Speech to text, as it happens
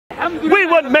We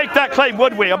wouldn't make that claim,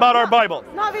 would we, about our Bible?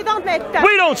 No, we don't make that.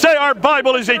 We don't say our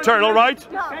Bible is eternal, right?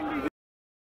 No.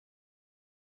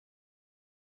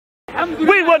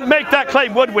 We wouldn't make that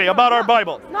claim, would we, about our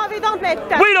Bible? No, we don't make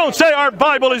that. We don't say our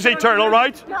Bible is eternal,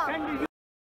 right? No.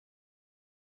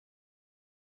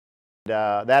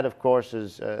 That, of course,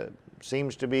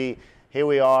 seems to be, here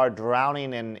we are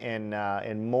drowning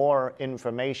in more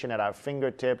information at our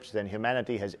fingertips than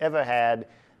humanity has ever had.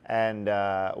 And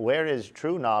where is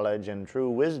true knowledge and true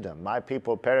wisdom? My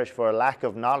people perish for a lack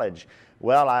of knowledge.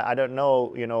 Well, I don't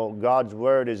know, God's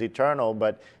word is eternal,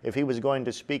 but if he was going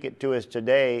to speak it to us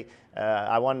today,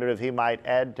 I wonder if he might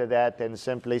add to that and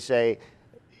simply say,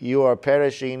 you are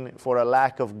perishing for a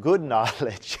lack of good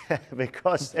knowledge,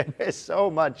 because there is so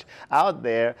much out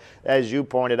there, as you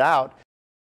pointed out.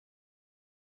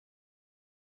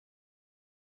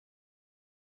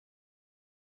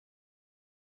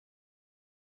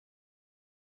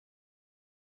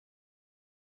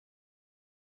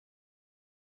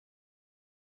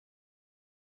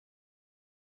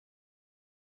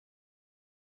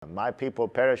 My people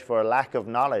perish for a lack of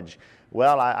knowledge.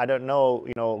 Well, I don't know,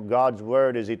 God's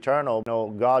word is eternal.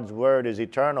 God's word is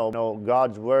eternal.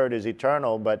 God's word is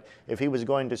eternal. But if he was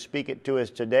going to speak it to us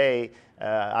today,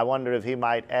 I wonder if he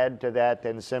might add to that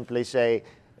and simply say,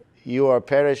 you are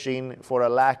perishing for a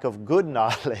lack of good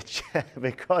knowledge,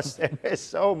 because there is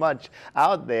so much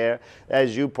out there,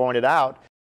 as you pointed out.